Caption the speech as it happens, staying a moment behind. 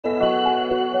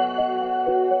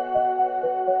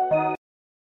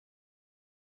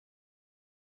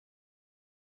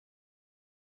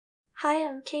Hi,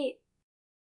 I'm Kate.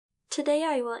 Today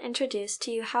I will introduce to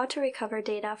you how to recover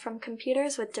data from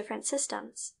computers with different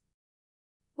systems.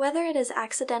 Whether it is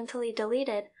accidentally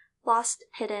deleted, lost,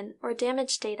 hidden, or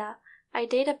damaged data,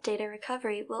 iDATAPP data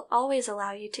recovery will always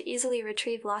allow you to easily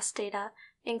retrieve lost data,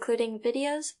 including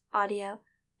videos, audio,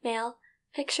 mail,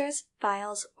 pictures,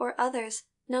 files, or others,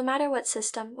 no matter what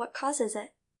system, what causes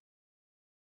it.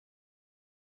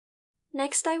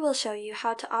 Next, I will show you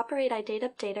how to operate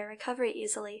iDATAPP data recovery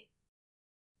easily.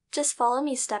 Just follow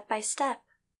me step by step.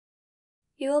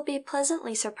 You will be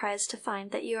pleasantly surprised to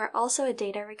find that you are also a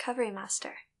data recovery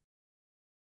master.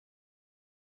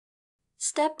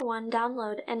 Step 1.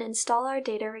 Download and install our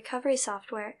data recovery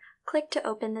software. Click to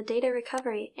open the data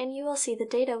recovery and you will see the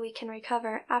data we can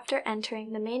recover after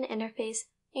entering the main interface,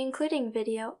 including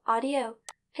video, audio,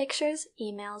 pictures,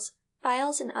 emails,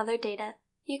 files, and other data.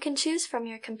 You can choose from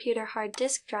your computer hard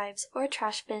disk drives or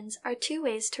trash bins are 2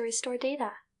 ways to restore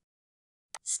data.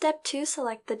 Step 2.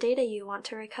 Select the data you want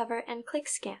to recover and click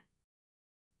Scan.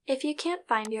 If you can't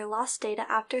find your lost data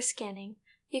after scanning,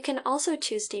 you can also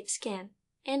choose Deep Scan,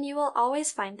 and you will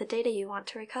always find the data you want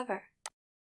to recover.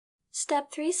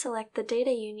 Step 3. Select the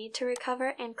data you need to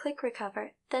recover and click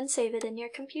Recover, then save it in your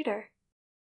computer.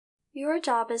 Your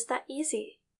job is that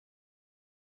easy.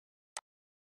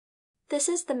 This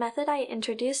is the method I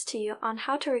introduced to you on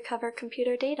how to recover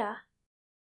computer data.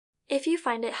 If you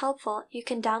find it helpful, you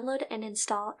can download and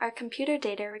install our computer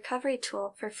data recovery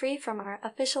tool for free from our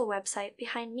official website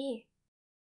behind me.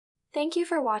 Thank you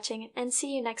for watching and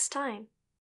see you next time.